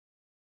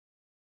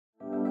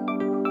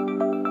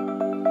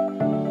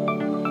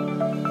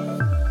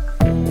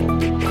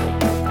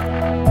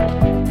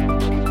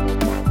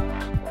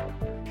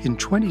In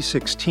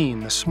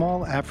 2016, the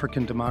small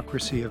African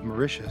democracy of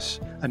Mauritius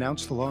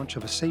announced the launch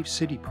of a Safe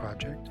City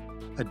project,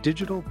 a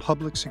digital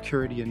public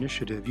security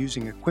initiative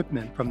using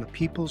equipment from the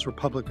People's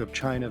Republic of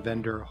China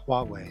vendor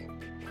Huawei.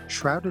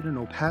 Shrouded in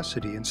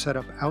opacity and set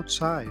up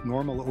outside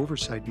normal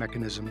oversight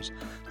mechanisms,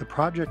 the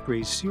project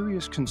raised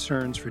serious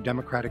concerns for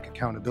democratic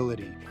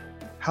accountability.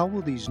 How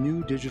will these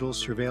new digital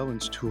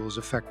surveillance tools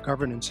affect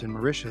governance in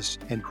Mauritius,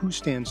 and who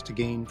stands to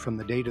gain from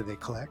the data they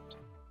collect?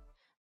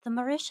 The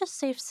Mauritius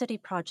Safe City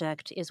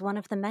project is one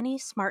of the many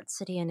smart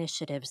city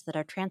initiatives that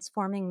are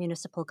transforming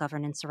municipal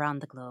governance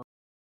around the globe.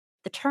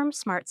 The term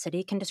smart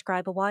city can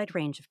describe a wide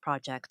range of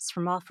projects,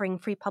 from offering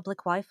free public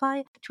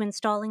Wi-Fi to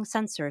installing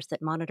sensors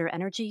that monitor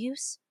energy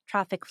use,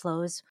 traffic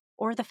flows,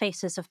 or the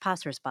faces of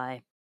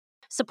passersby.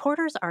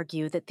 Supporters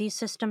argue that these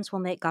systems will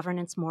make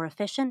governance more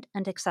efficient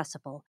and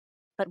accessible.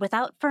 But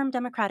without firm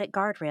democratic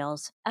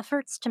guardrails,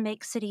 efforts to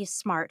make cities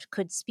smart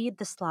could speed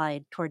the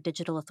slide toward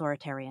digital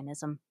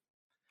authoritarianism.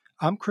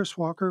 I'm Chris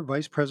Walker,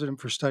 Vice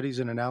President for Studies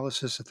and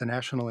Analysis at the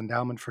National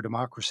Endowment for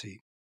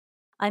Democracy.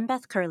 I'm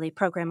Beth Curley,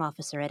 Program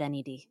Officer at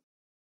NED.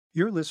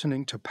 You're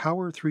listening to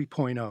Power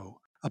 3.0,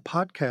 a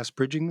podcast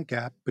bridging the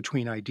gap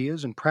between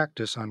ideas and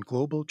practice on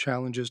global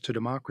challenges to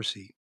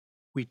democracy.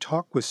 We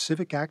talk with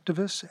civic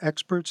activists,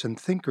 experts, and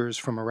thinkers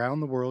from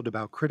around the world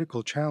about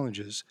critical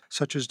challenges,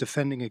 such as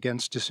defending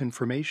against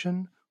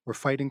disinformation or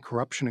fighting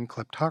corruption and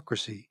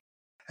kleptocracy,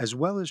 as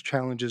well as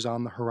challenges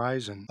on the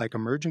horizon, like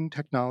emerging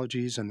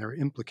technologies and their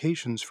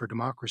implications for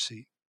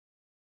democracy.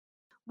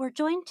 We're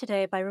joined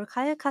today by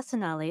Ruqaiya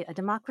Kassanali, a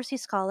democracy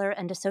scholar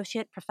and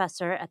associate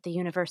professor at the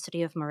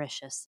University of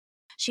Mauritius.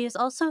 She is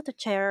also the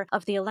chair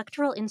of the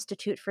Electoral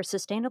Institute for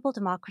Sustainable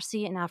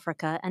Democracy in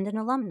Africa and an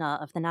alumna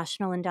of the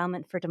National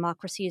Endowment for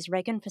Democracy's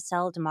Regan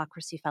Fissell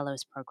Democracy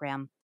Fellows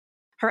Program.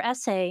 Her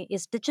essay,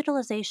 Is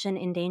Digitalization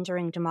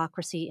Endangering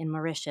Democracy in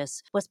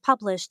Mauritius?, was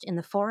published in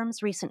the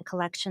Forum's recent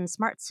collection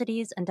Smart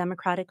Cities and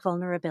Democratic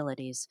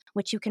Vulnerabilities,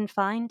 which you can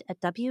find at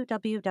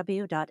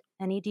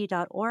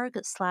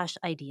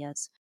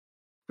www.ned.org/ideas.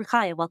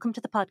 Ruqaiya, welcome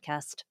to the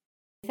podcast.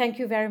 Thank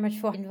you very much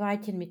for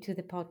inviting me to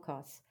the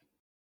podcast.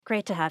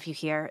 Great to have you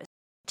here.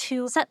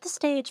 To set the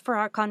stage for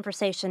our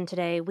conversation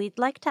today, we'd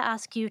like to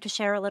ask you to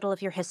share a little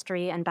of your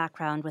history and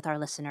background with our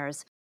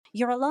listeners.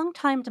 You're a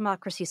longtime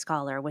democracy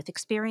scholar with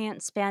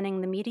experience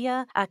spanning the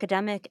media,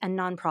 academic, and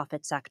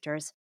nonprofit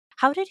sectors.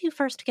 How did you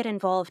first get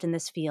involved in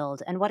this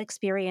field, and what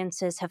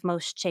experiences have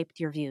most shaped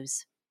your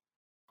views?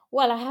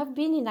 Well, I have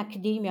been in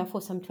academia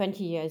for some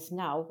 20 years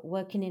now,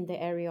 working in the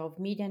area of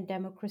media and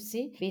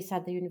democracy based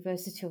at the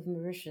University of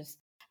Mauritius.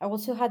 I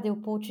also had the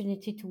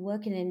opportunity to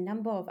work in a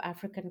number of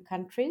African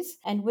countries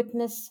and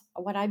witness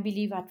what I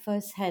believe at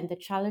first hand the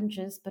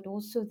challenges, but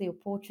also the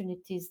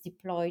opportunities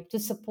deployed to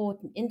support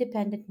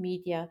independent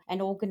media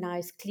and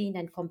organize clean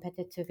and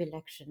competitive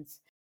elections.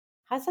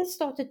 As I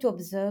started to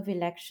observe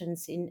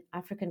elections in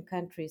African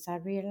countries, I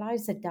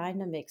realized the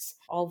dynamics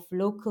of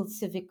local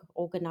civic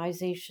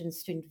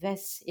organizations to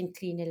invest in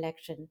clean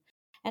election.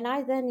 And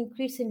I then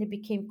increasingly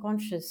became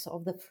conscious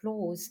of the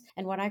flaws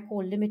and what I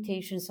call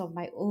limitations of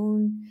my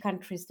own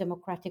country's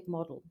democratic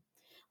model.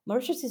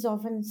 Mauritius is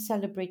often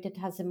celebrated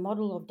as a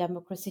model of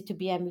democracy to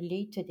be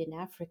emulated in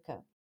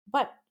Africa.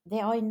 But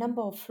there are a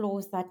number of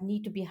flaws that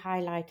need to be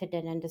highlighted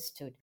and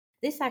understood.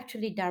 This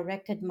actually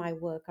directed my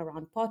work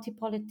around party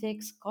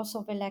politics, cost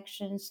of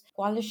elections,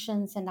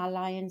 coalitions and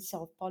alliance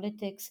of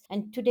politics,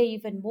 and today,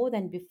 even more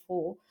than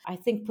before, I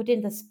think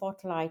putting the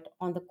spotlight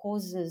on the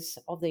causes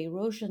of the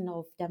erosion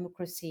of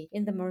democracy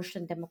in the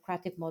Mauritian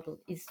democratic model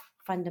is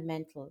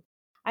fundamental.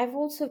 I've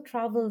also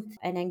traveled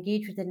and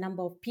engaged with a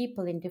number of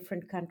people in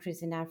different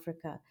countries in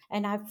Africa,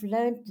 and I've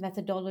learned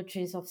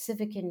methodologies of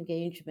civic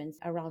engagement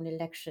around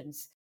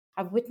elections.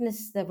 I've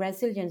witnessed the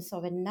resilience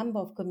of a number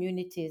of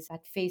communities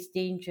that face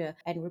danger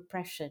and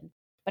repression.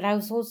 But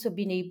I've also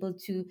been able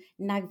to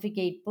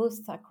navigate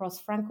both across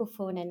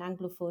Francophone and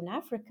Anglophone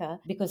Africa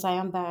because I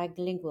am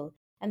bilingual.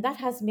 And that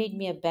has made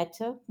me a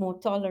better, more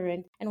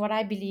tolerant, and what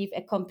I believe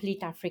a complete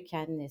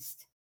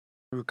Africanist.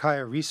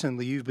 Ruqaiya,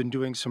 recently you've been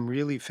doing some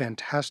really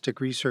fantastic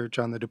research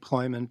on the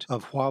deployment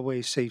of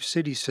Huawei Safe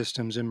City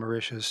systems in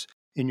Mauritius.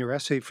 In your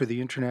essay for the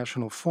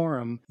International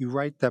Forum, you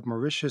write that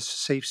Mauritius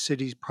Safe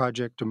Cities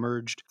project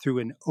emerged through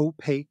an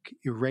opaque,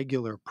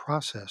 irregular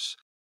process.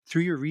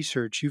 Through your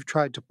research, you've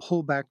tried to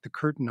pull back the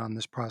curtain on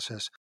this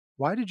process.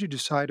 Why did you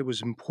decide it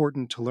was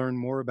important to learn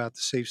more about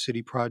the Safe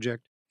City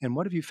project, and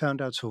what have you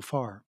found out so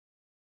far?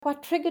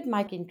 What triggered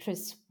my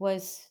interest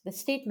was the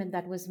statement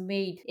that was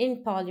made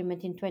in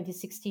Parliament in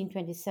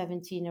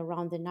 2016-2017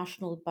 around the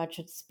national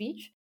budget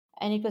speech.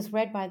 And it was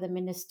read by the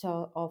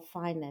Minister of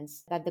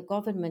Finance that the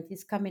government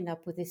is coming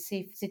up with a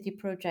safe city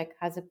project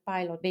as a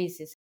pilot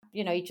basis.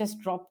 It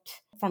just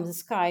dropped from the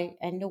sky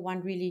and no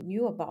one really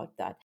knew about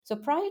that. So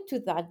prior to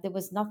that, there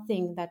was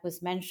nothing that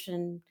was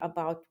mentioned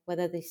about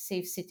whether the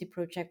safe city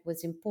project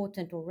was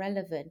important or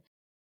relevant.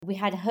 We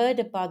had heard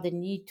about the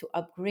need to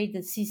upgrade the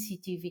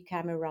CCTV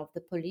camera of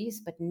the police,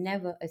 but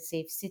never a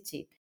safe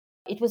city.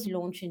 It was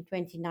launched in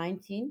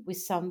 2019 with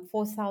some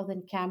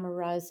 4,000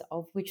 cameras,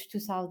 of which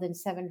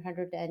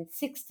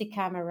 2,760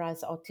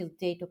 cameras are till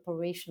date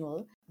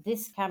operational.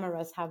 These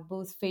cameras have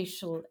both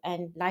facial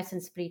and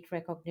license plate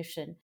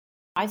recognition.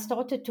 I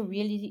started to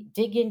really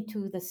dig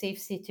into the Safe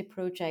City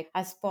project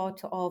as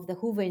part of the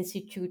Hoover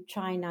Institute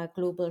China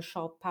Global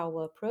Sharp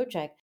Power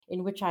project,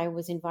 in which I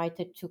was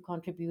invited to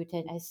contribute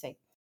an essay.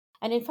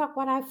 And in fact,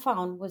 what I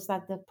found was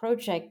that the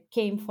project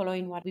came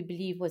following what we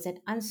believe was an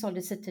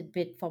unsolicited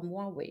bid from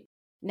Huawei.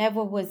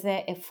 Never was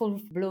there a full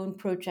blown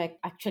project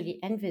actually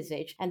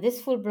envisaged. And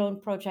this full blown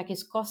project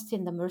is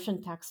costing the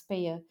merchant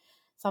taxpayer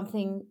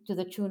something to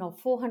the tune of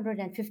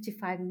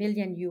 455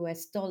 million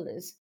US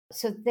dollars.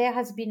 So there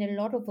has been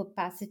a lot of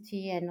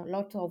opacity and a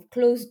lot of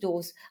closed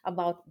doors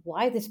about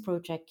why this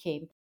project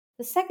came.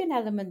 The second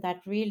element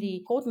that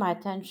really caught my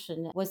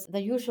attention was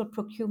the usual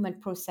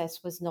procurement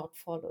process was not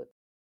followed.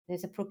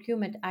 There's a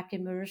procurement act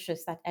in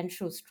Mauritius that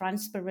ensures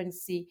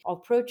transparency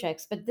of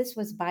projects, but this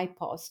was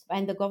bypassed.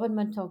 And the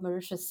government of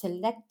Mauritius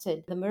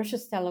selected the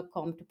Mauritius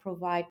Telecom to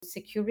provide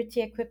security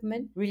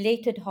equipment,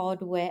 related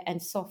hardware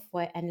and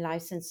software, and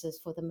licenses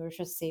for the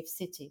Mauritius Safe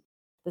City.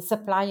 The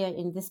supplier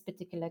in this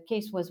particular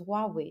case was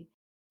Huawei.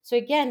 So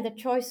again, the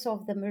choice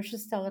of the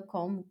Mauritius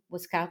Telecom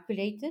was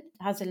calculated,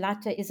 as the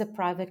latter is a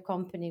private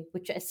company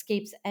which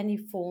escapes any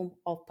form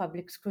of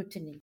public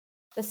scrutiny.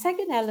 The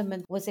second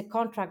element was a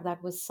contract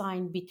that was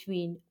signed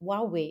between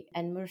Huawei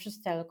and Mauritius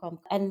Telecom,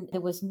 and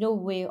there was no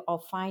way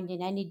of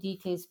finding any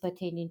details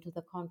pertaining to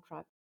the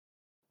contract.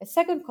 A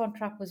second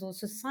contract was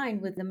also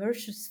signed with the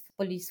Mauritius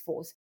Police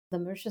Force. The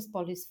Mauritius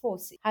Police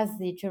Force has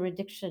the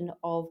jurisdiction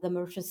of the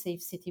Mauritius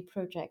Safe City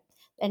project.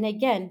 And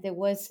again, there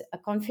was a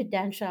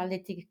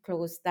confidentiality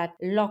clause that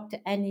locked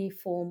any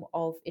form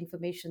of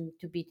information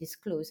to be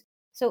disclosed.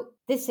 So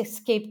this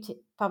escaped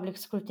public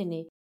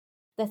scrutiny.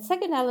 The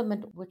second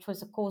element, which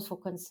was a cause for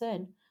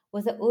concern,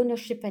 was the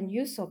ownership and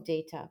use of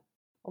data.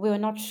 We were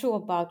not sure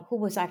about who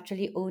was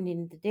actually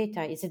owning the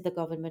data. Is it the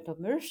government of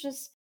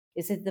Mauritius?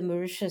 Is it the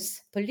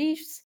Mauritius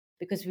police?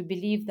 Because we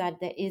believe that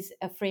there is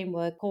a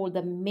framework called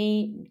the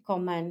Main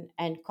Command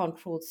and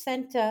Control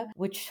Center,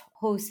 which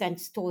hosts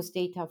and stores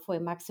data for a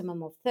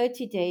maximum of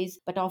 30 days.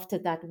 But after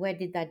that, where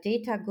did that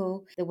data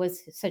go? There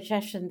was a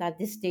suggestion that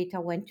this data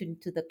went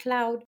into the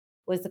cloud.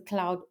 Was the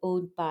cloud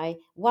owned by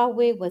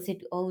Huawei? Was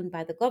it owned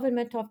by the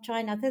government of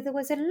China? There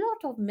was a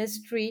lot of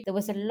mystery. There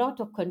was a lot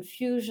of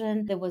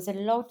confusion. There was a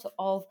lot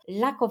of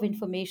lack of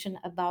information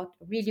about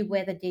really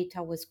where the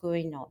data was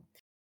going on.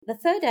 The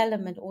third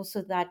element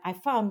also that I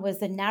found was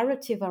the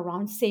narrative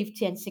around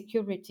safety and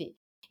security.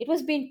 It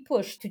was being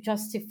pushed to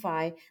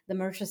justify the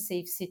Mauritius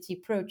Safe City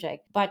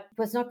project, but it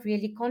was not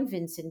really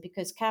convincing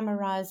because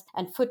cameras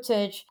and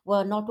footage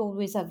were not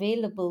always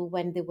available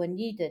when they were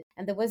needed.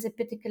 And there was a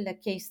particular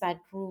case that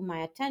drew my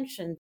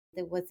attention.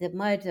 There was the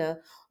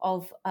murder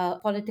of a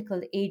political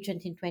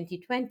agent in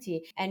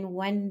 2020. And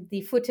when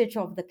the footage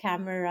of the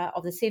camera,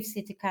 of the Safe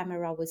City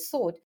camera was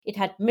sought, it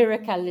had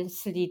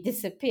miraculously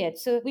disappeared.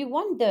 So we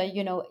wonder,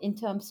 in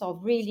terms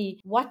of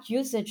really what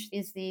usage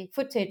is the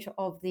footage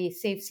of the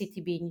Safe City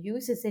being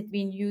used? Is it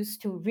being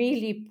used to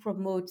really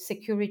promote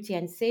security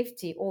and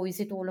safety, or is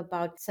it all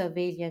about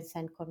surveillance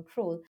and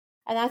control?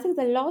 And I think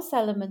the last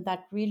element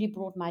that really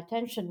brought my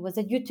attention was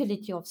the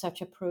utility of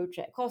such a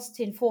project.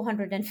 Costing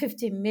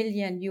 450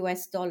 million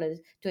US dollars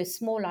to a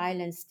small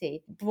island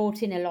state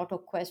brought in a lot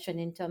of question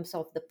in terms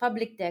of the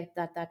public debt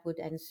that would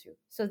ensue.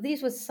 So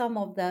these were some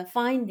of the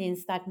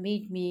findings that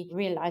made me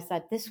realize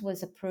that this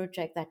was a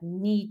project that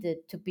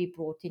needed to be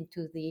brought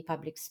into the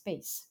public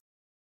space.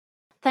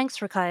 Thanks,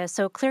 Ruqayyah.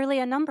 So clearly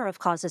a number of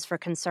causes for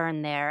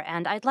concern there,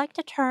 and I'd like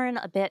to turn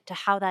a bit to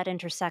how that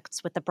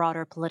intersects with the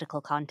broader political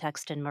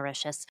context in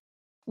Mauritius.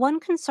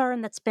 One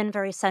concern that's been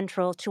very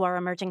central to our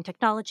emerging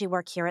technology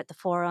work here at the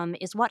Forum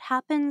is what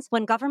happens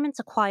when governments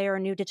acquire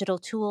new digital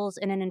tools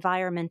in an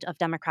environment of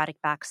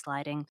democratic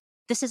backsliding.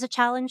 This is a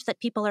challenge that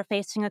people are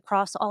facing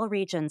across all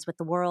regions with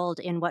the world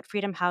in what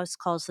Freedom House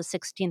calls the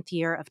 16th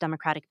year of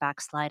democratic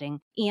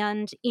backsliding.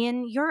 And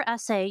in your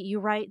essay, you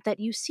write that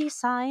you see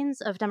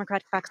signs of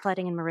democratic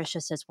backsliding in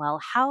Mauritius as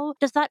well. How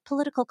does that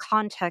political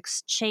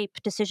context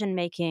shape decision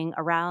making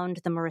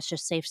around the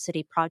Mauritius Safe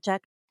City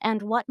project?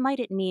 And what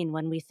might it mean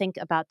when we think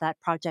about that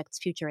project's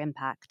future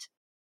impact?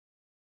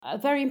 A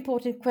very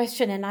important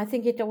question, and I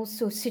think it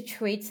also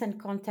situates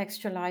and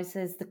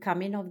contextualizes the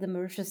coming of the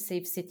Mauritius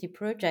Safe City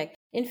project.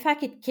 In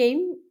fact, it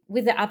came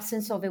with the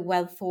absence of a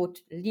well thought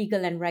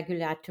legal and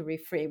regulatory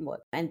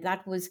framework. And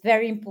that was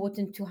very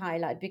important to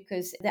highlight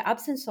because the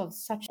absence of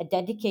such a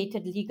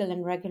dedicated legal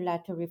and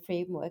regulatory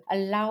framework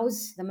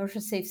allows the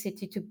Mauritius Safe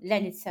City to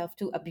lend itself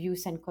to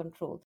abuse and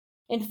control.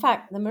 In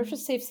fact, the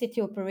Mauritius Safe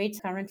City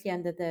operates currently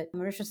under the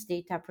Mauritius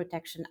Data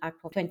Protection Act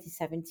of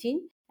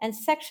 2017. And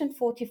Section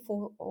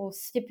 44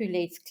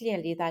 stipulates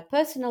clearly that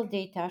personal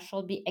data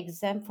shall be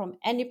exempt from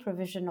any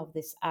provision of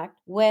this Act,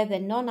 where the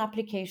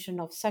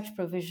non-application of such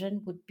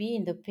provision would be,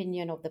 in the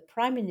opinion of the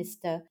Prime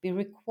Minister, be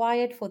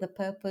required for the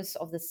purpose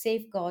of the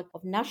safeguard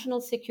of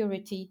national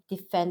security,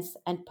 defense,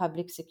 and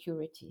public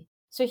security.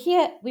 So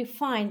here we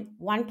find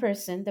one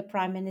person, the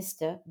prime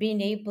minister, being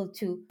able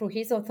to, through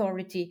his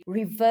authority,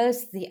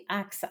 reverse the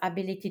act's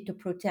ability to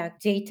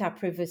protect data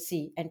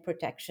privacy and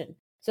protection.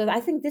 So I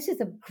think this is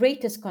the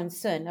greatest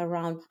concern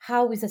around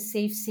how is a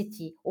safe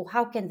city, or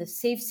how can the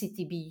safe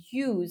city be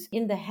used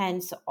in the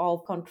hands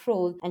of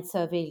control and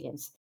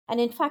surveillance. And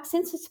in fact,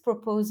 since its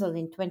proposal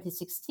in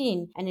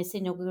 2016 and its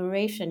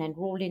inauguration and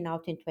rolling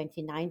out in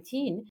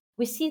 2019,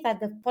 we see that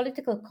the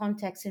political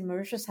context in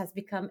Mauritius has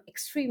become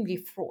extremely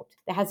fraught.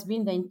 There has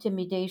been the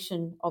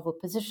intimidation of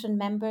opposition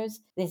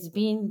members, there's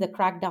been the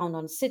crackdown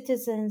on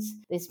citizens,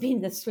 there's been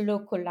the slow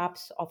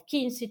collapse of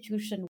key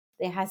institutions.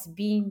 There has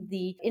been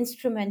the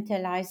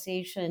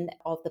instrumentalization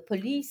of the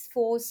police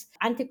force.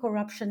 Anti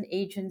corruption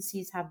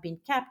agencies have been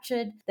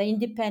captured. The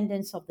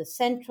independence of the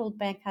central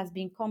bank has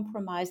been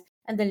compromised,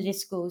 and the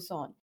list goes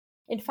on.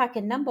 In fact,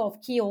 a number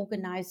of key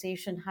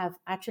organizations have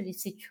actually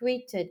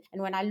situated,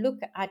 and when I look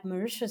at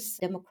Mauritius'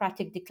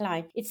 democratic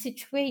decline, it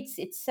situates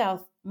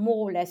itself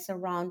more or less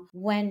around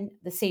when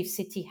the safe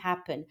city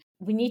happened.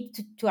 We need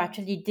to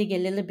actually dig a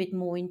little bit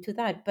more into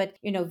that. But,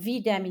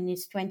 VDEM in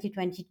its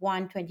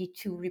 2021-22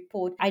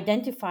 report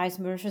identifies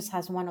Mauritius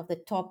as one of the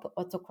top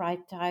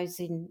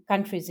autocratizing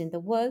countries in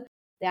the world.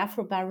 The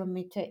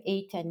Afrobarometer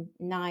 8 and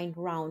 9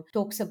 round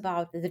talks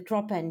about the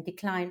drop and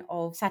decline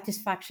of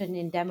satisfaction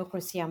in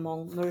democracy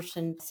among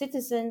Mauritian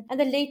citizens. And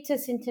the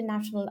latest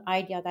international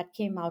idea that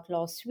came out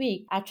last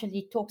week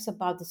actually talks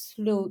about the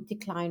slow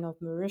decline of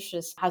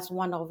Mauritius as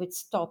one of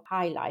its top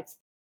highlights.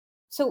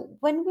 So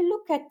when we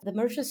look at the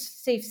Mauritius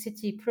Safe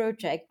City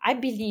project, I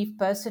believe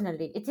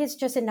personally it is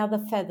just another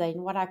feather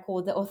in what I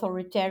call the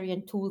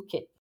authoritarian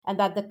toolkit, and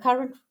that the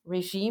current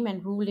regime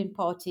and ruling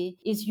party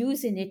is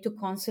using it to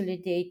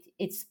consolidate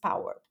its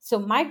power. So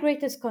my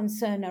greatest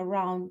concern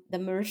around the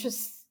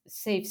Mauritius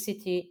Safe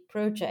City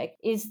project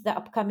is the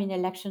upcoming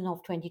election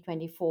of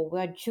 2024.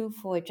 We're due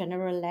for a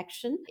general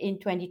election in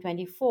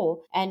 2024,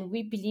 and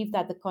we believe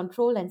that the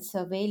control and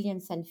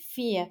surveillance and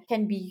fear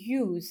can be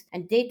used,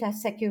 and data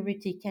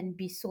security can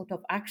be sort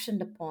of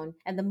actioned upon,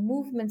 and the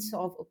movements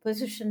of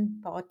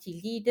opposition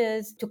party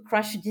leaders to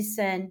crush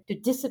dissent, to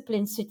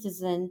discipline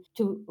citizens,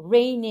 to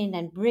rein in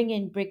and bring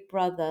in Big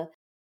Brother.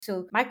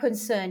 So my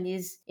concern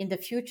is in the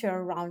future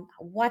around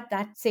what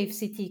that safe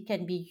city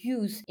can be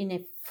used in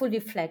a fully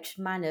fledged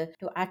manner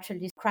to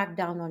actually crack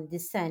down on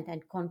dissent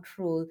and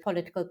control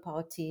political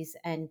parties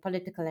and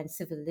political and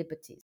civil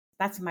liberties.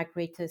 That's my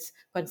greatest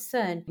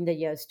concern in the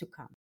years to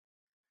come.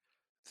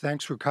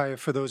 Thanks, Rukaya,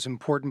 for those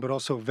important but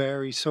also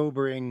very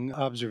sobering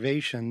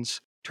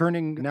observations.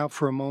 Turning now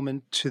for a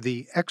moment to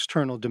the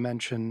external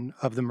dimension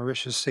of the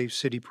Mauritius Safe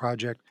City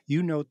project,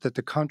 you note that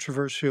the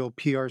controversial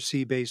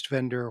PRC based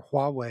vendor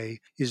Huawei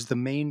is the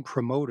main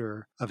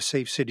promoter of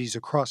safe cities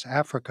across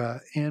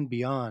Africa and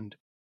beyond.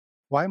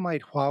 Why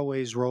might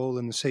Huawei's role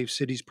in the Safe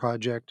Cities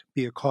project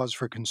be a cause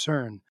for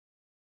concern?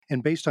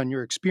 And based on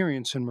your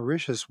experience in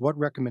Mauritius, what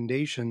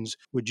recommendations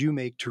would you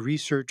make to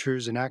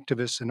researchers and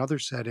activists in other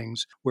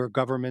settings where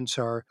governments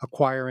are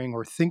acquiring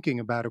or thinking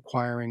about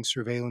acquiring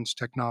surveillance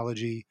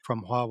technology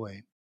from Huawei?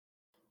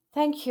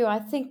 Thank you. I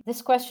think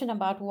this question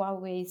about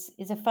Huawei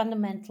is a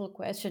fundamental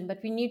question,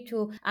 but we need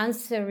to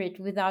answer it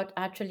without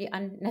actually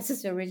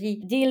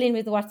unnecessarily dealing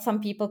with what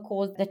some people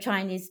call the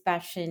Chinese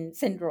bashing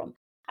syndrome.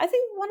 I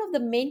think one of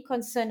the main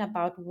concern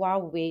about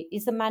Huawei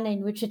is the manner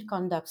in which it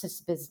conducts its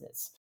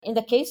business. In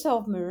the case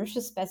of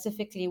Mauritius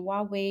specifically,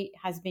 Huawei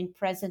has been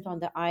present on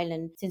the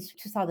island since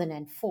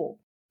 2004.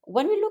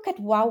 When we look at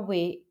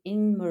Huawei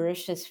in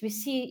Mauritius, we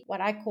see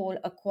what I call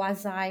a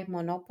quasi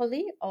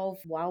monopoly of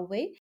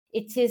Huawei.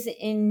 It is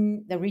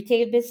in the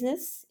retail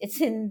business,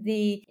 it's in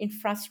the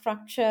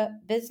infrastructure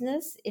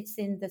business, it's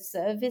in the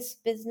service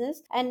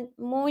business, and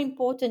more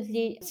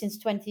importantly, since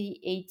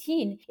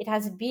 2018, it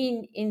has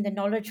been in the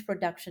knowledge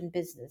production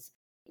business.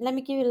 Let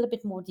me give you a little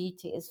bit more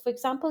details. For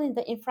example, in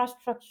the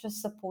infrastructure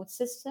support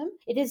system,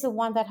 it is the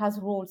one that has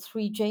rolled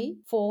 3G,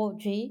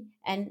 4G,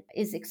 and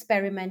is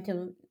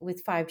experimental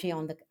with 5G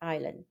on the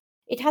island.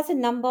 It has a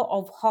number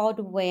of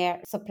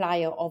hardware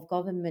supplier of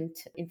government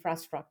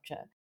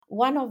infrastructure.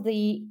 One of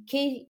the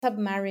key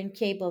submarine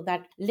cable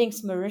that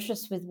links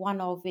Mauritius with one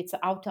of its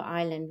outer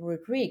island,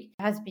 Rodrigue,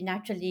 has been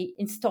actually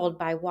installed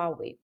by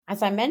Huawei.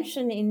 As I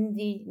mentioned, in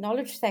the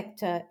knowledge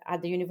sector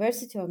at the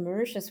University of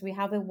Mauritius, we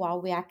have a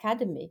Huawei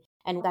Academy.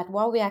 And that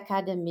Huawei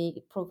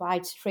Academy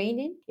provides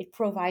training, it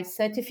provides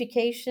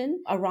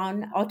certification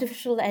around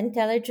artificial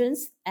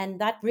intelligence, and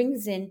that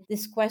brings in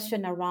this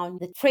question around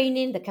the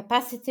training, the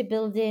capacity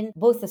building,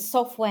 both the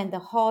software and the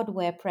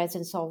hardware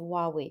presence of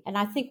Huawei. And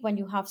I think when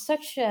you have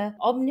such a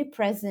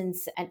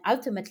omnipresence and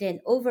ultimately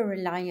an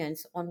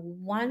over-reliance on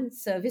one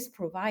service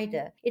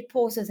provider, it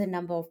poses a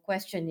number of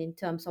questions in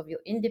terms of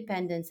your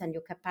independence and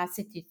your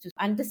capacity to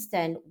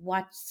understand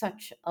what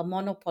such a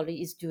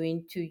monopoly is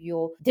doing to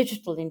your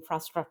digital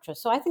infrastructure.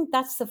 So I think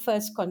that's the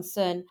first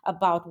concern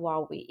about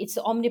Huawei. Its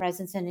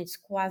omnipresence and its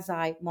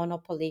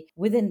quasi-monopoly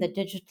within the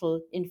digital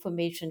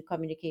information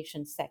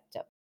communication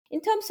sector.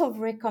 In terms of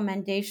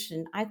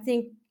recommendation, I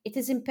think it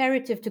is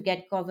imperative to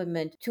get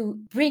government to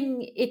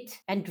bring it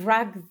and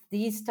drag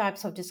these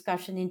types of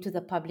discussion into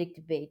the public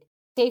debate.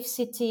 Safe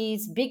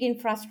cities, big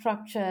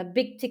infrastructure,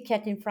 big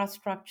ticket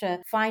infrastructure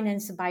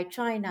financed by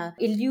China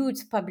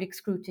eludes public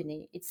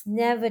scrutiny. It's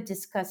never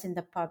discussed in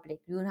the public.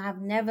 You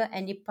have never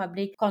any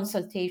public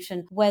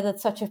consultation whether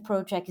such a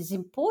project is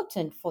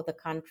important for the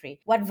country,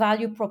 what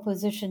value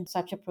proposition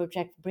such a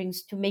project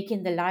brings to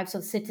making the lives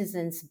of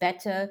citizens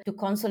better, to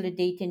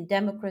consolidating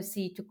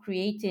democracy, to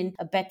creating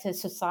a better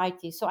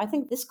society. So I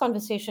think this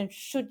conversation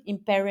should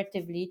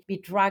imperatively be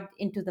dragged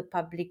into the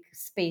public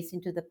space,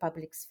 into the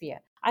public sphere.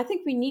 I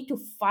think we need to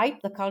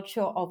fight the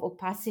culture of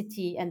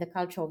opacity and the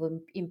culture of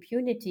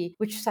impunity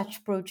which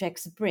such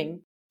projects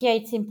bring. Yeah,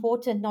 it's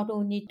important not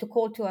only to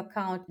call to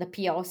account the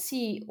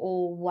PRC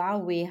or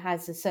Huawei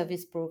as a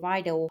service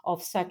provider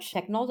of such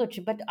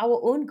technology, but our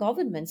own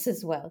governments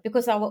as well,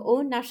 because our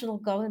own national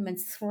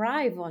governments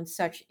thrive on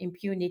such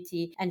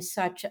impunity and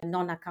such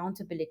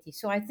non-accountability.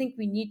 So I think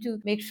we need to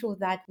make sure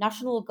that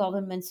national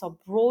governments are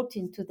brought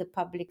into the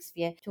public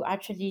sphere to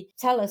actually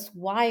tell us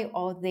why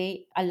are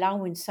they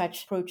allowing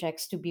such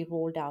projects to be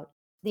rolled out.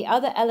 The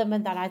other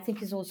element that I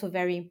think is also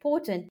very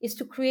important is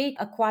to create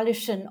a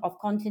coalition of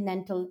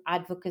continental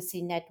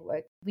advocacy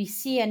network. We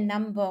see a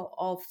number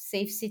of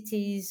safe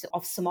cities,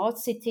 of smart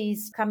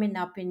cities coming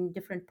up in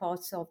different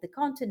parts of the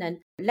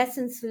continent.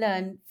 Lessons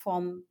learned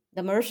from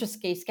the Mauritius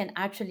case can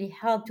actually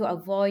help to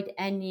avoid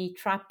any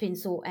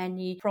trappings or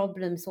any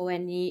problems or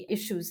any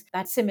issues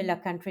that similar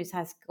countries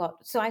has got.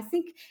 So I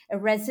think a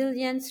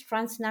resilience,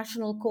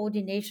 transnational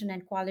coordination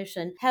and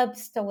coalition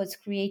helps towards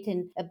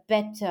creating a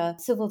better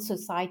civil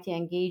society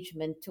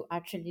engagement to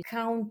actually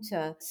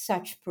counter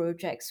such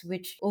projects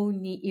which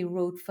only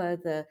erode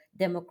further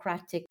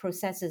democratic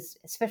processes,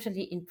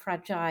 especially in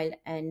fragile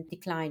and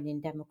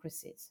declining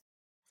democracies.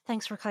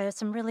 Thanks, Rakaya.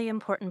 Some really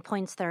important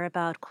points there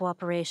about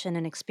cooperation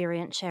and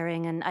experience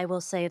sharing. And I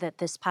will say that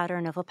this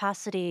pattern of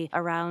opacity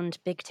around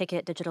big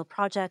ticket digital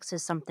projects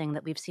is something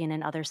that we've seen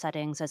in other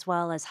settings, as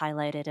well as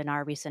highlighted in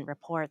our recent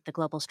report, The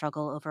Global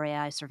Struggle Over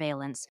AI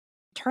Surveillance.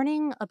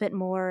 Turning a bit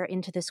more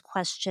into this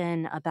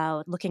question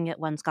about looking at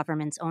one's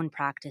government's own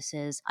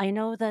practices, I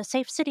know the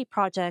Safe City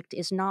project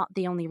is not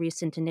the only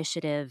recent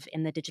initiative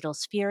in the digital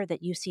sphere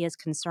that you see as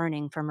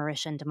concerning for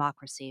Mauritian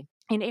democracy.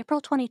 In April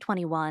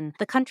 2021,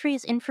 the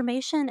country's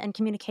Information and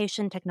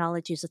Communication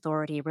Technologies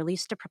Authority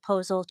released a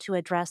proposal to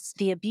address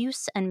the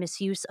abuse and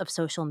misuse of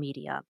social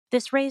media.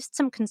 This raised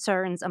some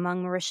concerns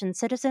among Mauritian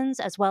citizens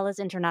as well as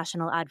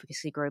international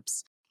advocacy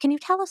groups. Can you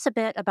tell us a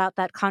bit about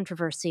that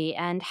controversy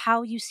and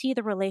how you see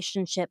the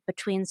relationship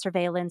between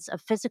surveillance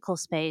of physical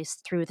space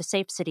through the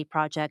Safe City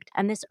project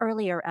and this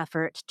earlier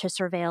effort to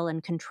surveil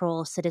and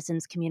control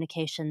citizens'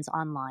 communications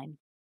online?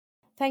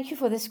 Thank you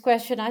for this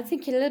question. I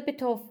think a little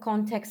bit of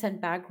context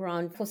and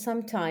background. For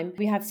some time,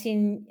 we have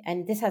seen,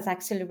 and this has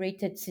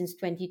accelerated since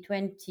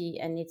 2020,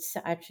 and it's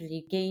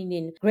actually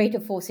gaining greater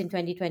force in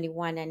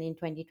 2021 and in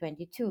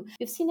 2022.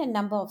 We've seen a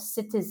number of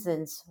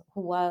citizens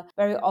who are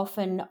very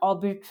often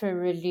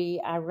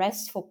arbitrarily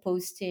arrested for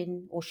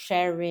posting or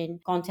sharing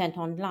content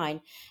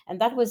online.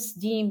 And that was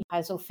deemed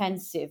as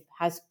offensive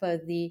as per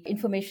the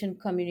Information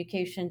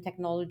Communication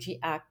Technology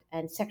Act.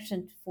 And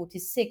Section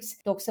 46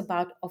 talks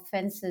about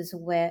offenses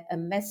where a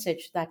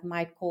message that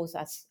might cause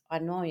us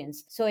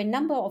annoyance. So a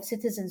number of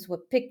citizens were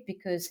picked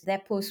because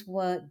their posts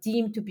were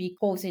deemed to be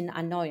causing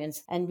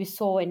annoyance. And we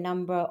saw a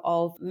number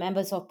of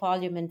members of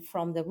parliament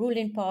from the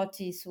ruling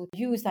parties who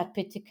used that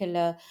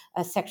particular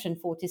Section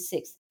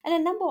 46. And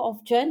a number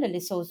of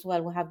journalists as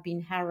well who have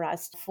been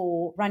harassed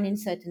for running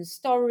certain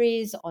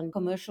stories on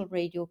commercial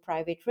radio,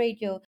 private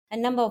radio. A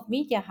number of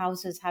media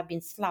houses have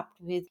been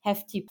slapped with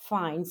hefty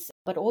fines,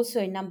 but also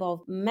a number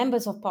of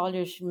members of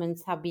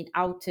parliament have been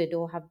outed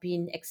or have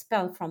been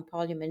expelled from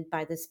parliament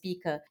by the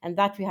speaker. And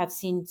that we have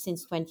seen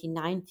since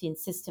 2019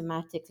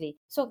 systematically.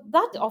 So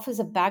that offers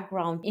a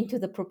background into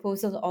the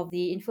proposal of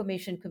the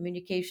Information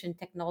Communication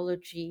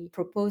Technology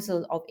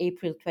proposal of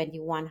April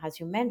 21, as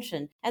you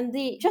mentioned. And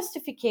the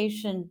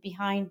justification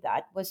behind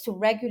that was to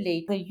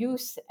regulate the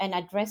use and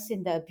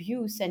addressing the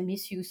abuse and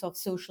misuse of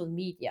social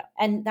media.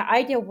 And the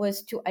idea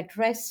was to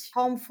address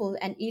harmful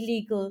and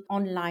illegal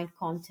online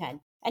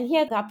content. And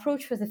here the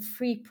approach was a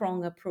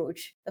three-pronged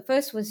approach. The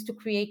first was to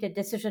create a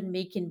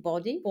decision-making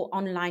body for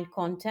online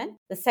content.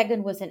 The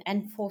second was an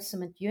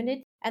enforcement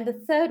unit. And the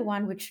third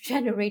one, which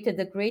generated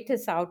the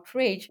greatest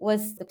outrage,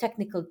 was the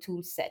technical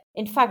tool set.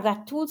 In fact,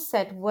 that tool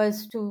set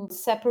was to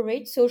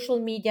separate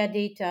social media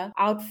data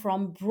out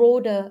from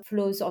broader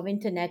flows of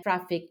internet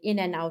traffic in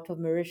and out of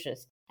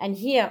Mauritius. And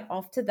here,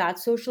 after that,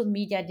 social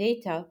media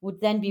data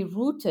would then be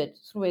routed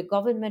through a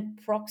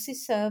government proxy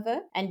server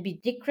and be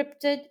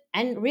decrypted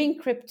and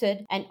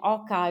re-encrypted and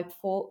archived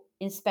for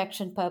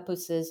inspection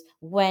purposes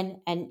when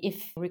and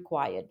if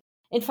required.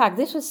 In fact,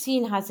 this was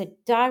seen as a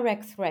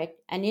direct threat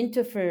and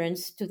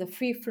interference to the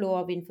free flow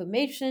of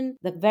information,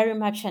 the very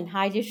much and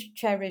highly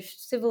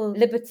cherished civil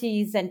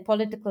liberties and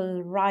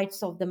political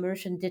rights of the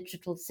Mauritian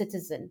digital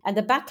citizen. And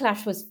the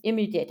backlash was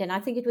immediate. And I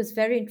think it was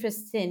very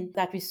interesting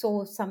that we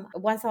saw some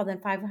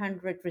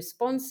 1,500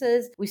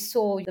 responses. We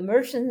saw the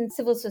Mauritian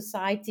civil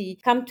society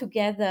come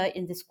together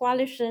in this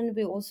coalition.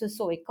 We also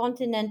saw a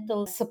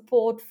continental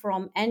support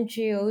from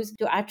NGOs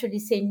to actually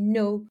say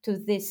no to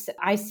this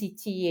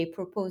ICTA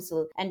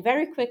proposal. And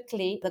very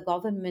quickly, the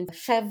government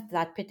shelved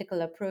that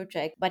particular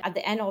project. But at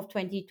the end of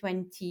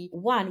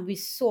 2021, we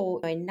saw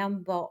a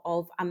number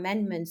of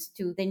amendments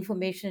to the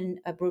Information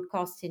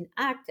Broadcasting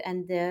Act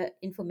and the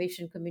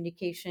Information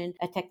Communication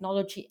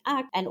Technology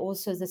Act, and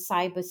also the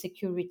Cyber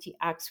Security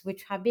Acts,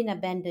 which have been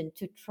abandoned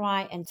to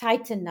try and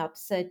tighten up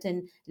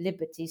certain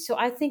liberties. So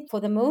I think for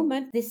the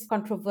moment, this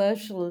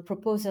controversial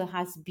proposal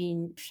has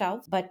been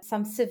shelved, but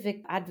some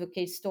civic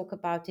advocates talk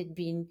about it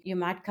being, you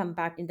might come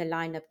back in the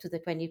lineup to the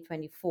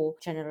 2024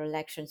 general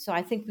election. So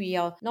I think we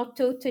are not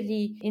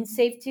totally in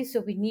safety,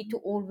 so we need to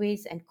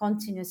always and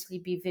continuously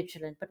be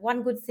vigilant. But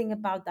one good thing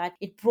about that,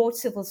 it brought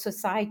civil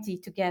society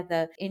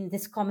together in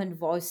this common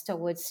voice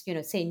towards,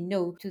 saying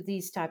no to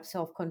these types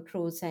of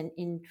controls and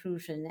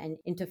intrusion and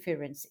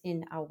interference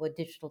in our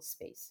digital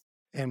space.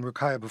 And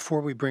Ruqayyah, before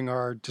we bring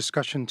our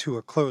discussion to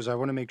a close, I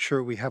want to make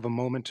sure we have a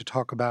moment to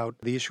talk about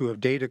the issue of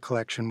data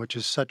collection, which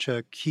is such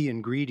a key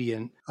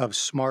ingredient of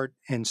smart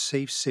and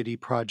safe city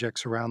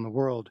projects around the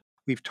world.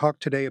 We've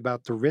talked today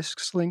about the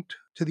risks linked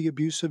to the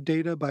abuse of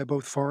data by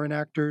both foreign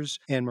actors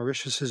and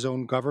Mauritius's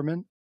own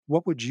government.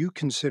 What would you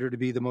consider to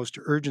be the most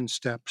urgent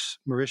steps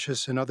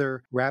Mauritius and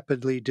other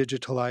rapidly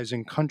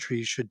digitalizing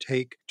countries should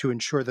take to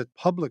ensure that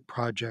public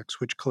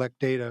projects which collect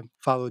data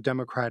follow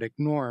democratic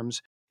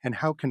norms? And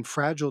how can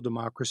fragile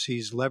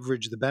democracies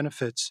leverage the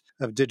benefits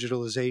of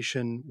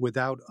digitalization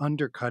without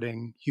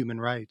undercutting human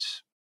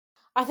rights?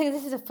 I think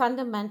this is a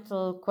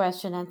fundamental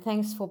question, and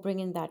thanks for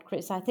bringing that,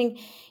 Chris. I think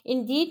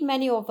indeed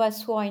many of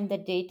us who are in the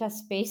data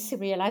space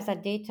realize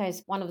that data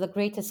is one of the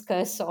greatest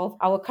curse of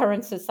our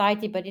current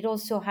society, but it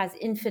also has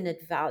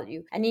infinite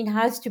value and it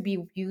has to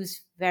be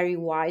used very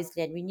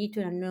wisely. And we need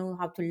to know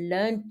how to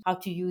learn how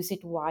to use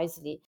it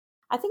wisely.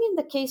 I think in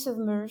the case of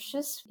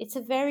Mauritius, it's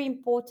a very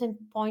important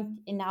point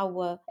in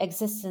our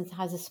existence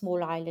as a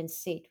small island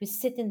state. We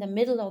sit in the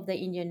middle of the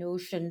Indian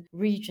Ocean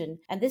region,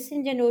 and this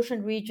Indian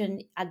Ocean region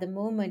at the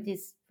moment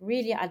is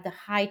really at the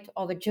height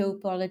of a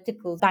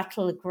geopolitical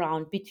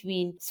battleground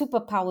between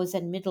superpowers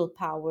and middle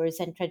powers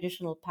and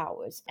traditional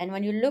powers. And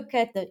when you look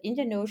at the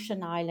Indian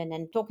Ocean island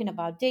and talking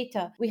about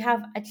data, we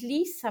have at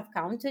least, have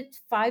counted,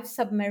 5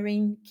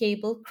 submarine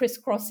cable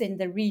crisscrossing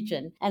the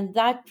region. And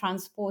that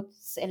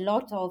transports a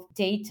lot of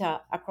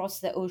data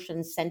across the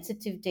ocean,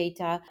 sensitive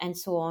data, and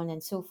so on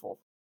and so forth.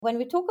 When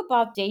we talk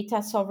about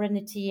data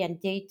sovereignty and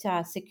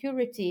data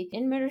security,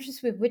 in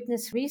Mauritius, we've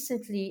witnessed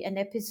recently an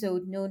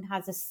episode known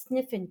as a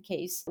sniffing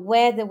case,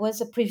 where there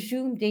was a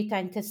presumed data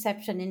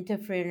interception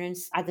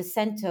interference at the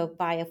center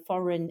by a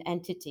foreign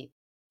entity.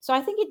 So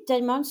I think it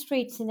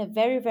demonstrates in a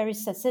very, very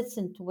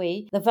succinct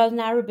way the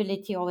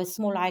vulnerability of a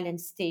small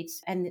island state,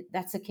 and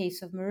that's the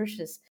case of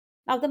Mauritius.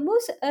 Now, the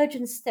most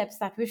urgent steps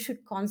that we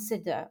should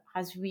consider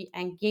as we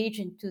engage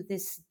into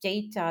this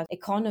data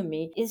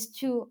economy is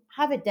to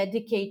have a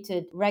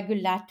dedicated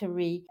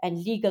regulatory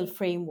and legal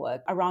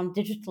framework around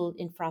digital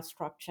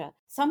infrastructure.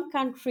 Some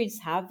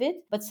countries have it,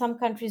 but some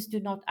countries do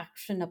not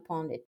action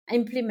upon it.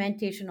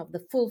 Implementation of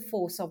the full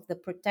force of the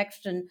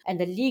protection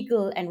and the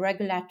legal and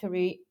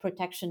regulatory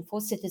protection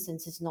for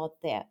citizens is not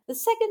there. The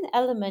second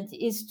element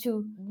is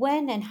to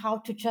when and how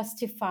to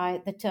justify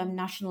the term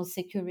national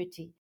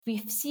security.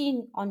 We've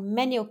seen on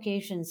many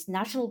occasions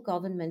national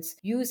governments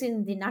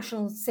using the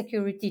national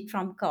security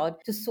trump card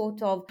to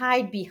sort of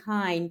hide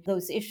behind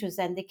those issues,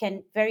 and they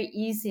can very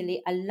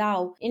easily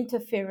allow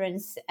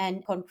interference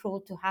and control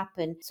to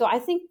happen. So I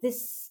think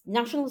this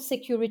national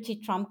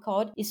security trump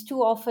card is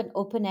too often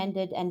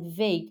open-ended and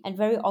vague, and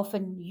very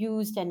often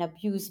used and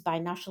abused by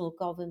national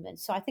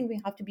governments. So I think we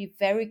have to be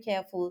very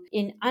careful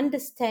in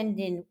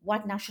understanding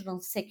what national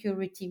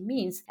security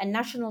means. And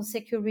national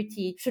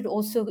security should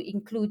also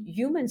include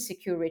human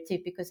security,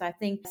 because I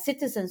think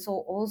citizens are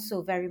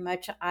also very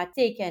much at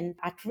stake and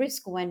at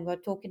risk when we're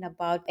talking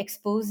about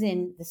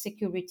exposing the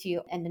security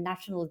and the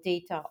national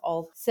data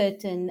of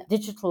certain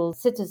digital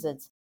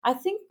citizens. I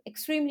think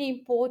extremely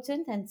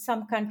important, and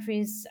some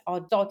countries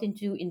are starting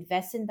to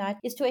invest in that,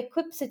 is to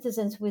equip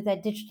citizens with their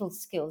digital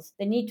skills.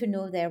 They need to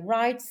know their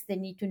rights, they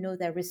need to know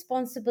their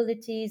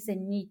responsibilities, they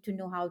need to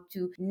know how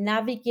to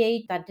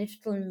navigate that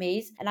digital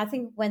maze. And I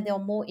think when they're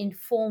more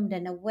informed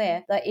and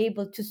aware, they're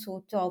able to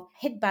sort of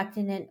hit back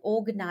in an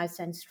organized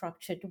and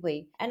structured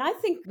way. And I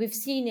think we've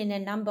seen in a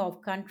number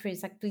of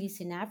countries, at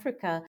least in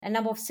Africa, a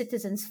number of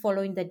citizens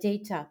following the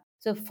data.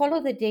 So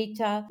follow the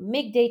data,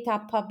 make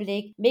data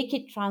public, make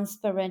it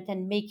transparent,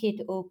 and make it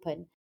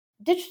open.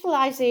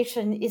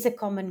 Digitalization is a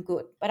common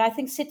good, but I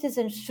think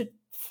citizens should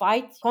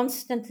fight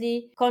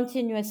constantly,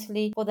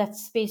 continuously for that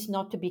space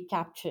not to be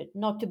captured,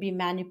 not to be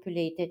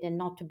manipulated, and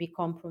not to be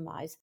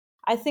compromised.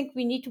 I think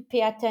we need to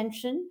pay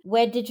attention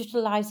where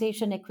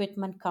digitalization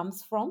equipment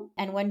comes from.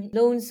 And when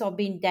loans are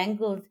being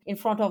dangled in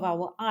front of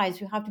our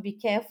eyes, we have to be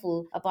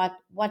careful about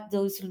what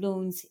those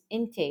loans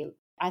entail.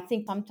 I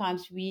think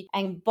sometimes we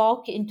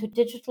embark into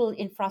digital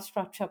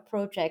infrastructure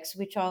projects,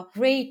 which are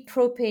great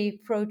trophy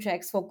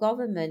projects for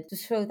government to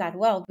show that,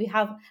 well, we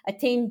have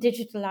attained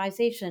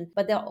digitalization,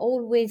 but there are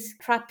always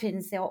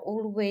trappings, there are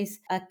always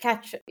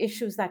catch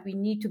issues that we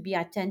need to be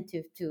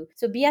attentive to.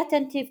 So be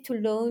attentive to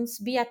loans,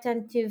 be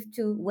attentive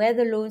to where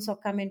the loans are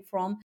coming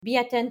from, be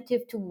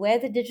attentive to where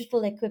the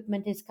digital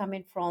equipment is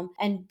coming from,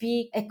 and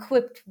be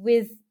equipped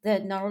with the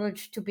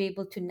knowledge to be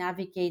able to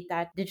navigate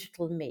that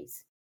digital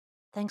maze.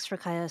 Thanks,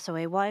 Ruqaiya. So,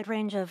 a wide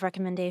range of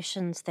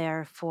recommendations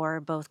there for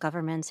both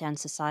governments and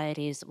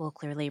societies will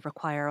clearly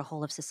require a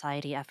whole of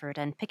society effort.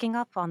 And picking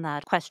up on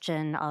that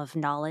question of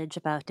knowledge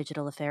about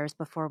digital affairs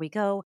before we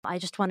go, I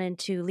just wanted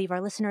to leave our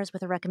listeners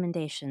with a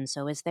recommendation.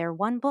 So, is there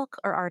one book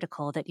or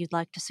article that you'd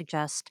like to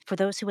suggest for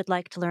those who would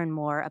like to learn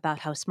more about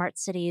how smart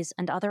cities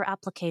and other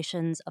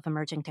applications of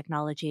emerging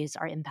technologies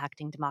are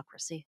impacting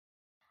democracy?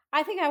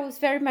 I think I was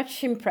very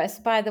much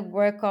impressed by the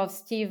work of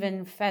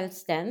Steven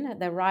Feldstein,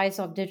 The Rise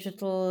of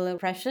Digital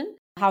Oppression,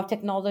 how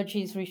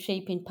technology is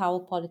reshaping power,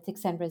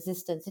 politics, and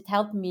resistance. It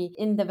helped me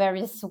in the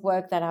various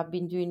work that I've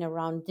been doing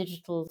around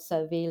digital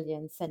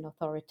surveillance and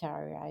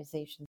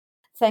authoritarianization.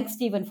 Thanks,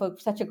 Stephen, for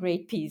such a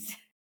great piece.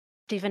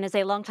 Stephen is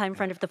a longtime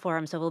friend of the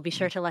forum, so we'll be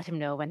sure to let him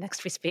know when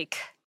next we speak.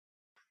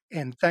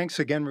 And thanks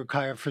again,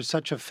 Ruqaiya, for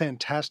such a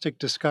fantastic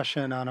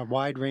discussion on a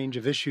wide range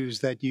of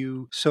issues that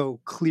you so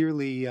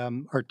clearly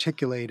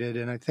articulated.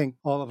 And I think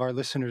all of our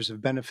listeners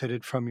have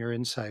benefited from your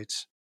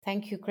insights.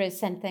 Thank you,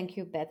 Chris, and thank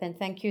you, Beth, and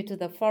thank you to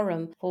the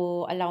forum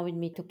for allowing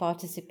me to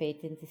participate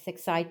in this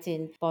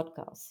exciting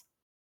podcast.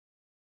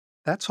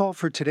 That's all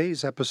for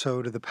today's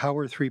episode of the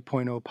Power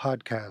 3.0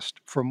 podcast.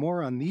 For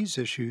more on these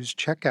issues,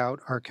 check out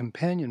our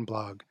companion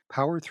blog,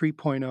 Power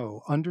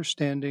 3.0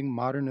 Understanding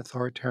Modern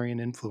Authoritarian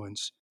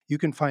Influence. You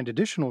can find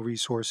additional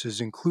resources,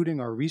 including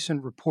our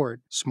recent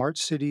report, Smart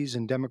Cities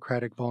and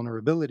Democratic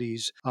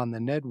Vulnerabilities, on the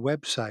NED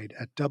website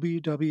at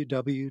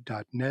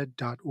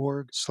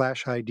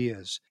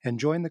www.ned.org/ideas. And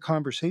join the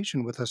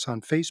conversation with us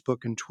on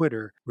Facebook and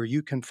Twitter, where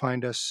you can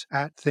find us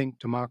at Think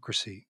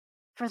Democracy.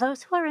 For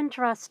those who are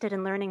interested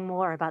in learning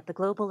more about the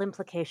global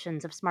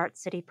implications of smart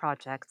city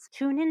projects,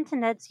 tune in to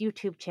NED's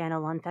YouTube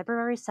channel on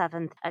February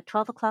 7th at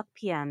 12 o'clock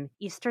p.m.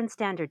 Eastern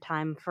Standard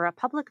Time for a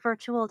public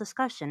virtual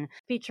discussion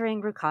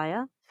featuring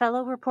Ruqaiya,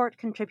 fellow report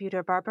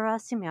contributor Barbara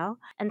Simao,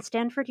 and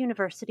Stanford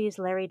University's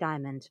Larry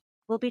Diamond.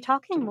 We'll be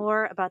talking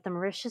more about the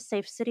Mauritius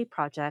Safe City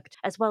project,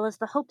 as well as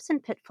the hopes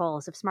and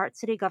pitfalls of smart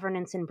city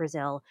governance in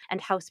Brazil,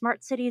 and how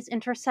smart cities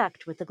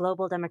intersect with the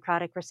global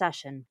democratic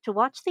recession. To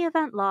watch the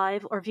event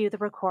live or view the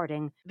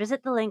recording,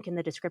 visit the link in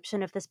the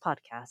description of this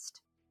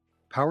podcast.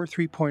 Power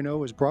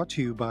 3.0 is brought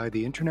to you by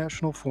the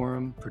International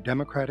Forum for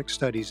Democratic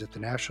Studies at the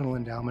National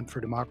Endowment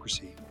for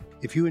Democracy.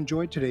 If you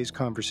enjoyed today's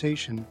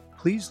conversation,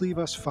 please leave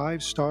us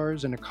 5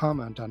 stars and a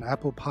comment on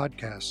Apple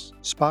Podcasts,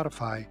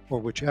 Spotify, or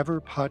whichever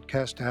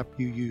podcast app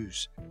you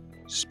use.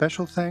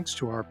 Special thanks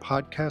to our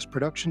podcast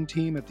production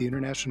team at the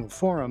International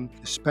Forum,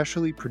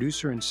 especially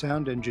producer and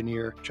sound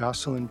engineer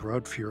Jocelyn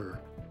Brodfuhrer.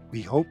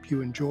 We hope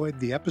you enjoyed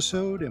the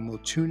episode and will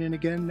tune in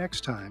again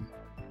next time.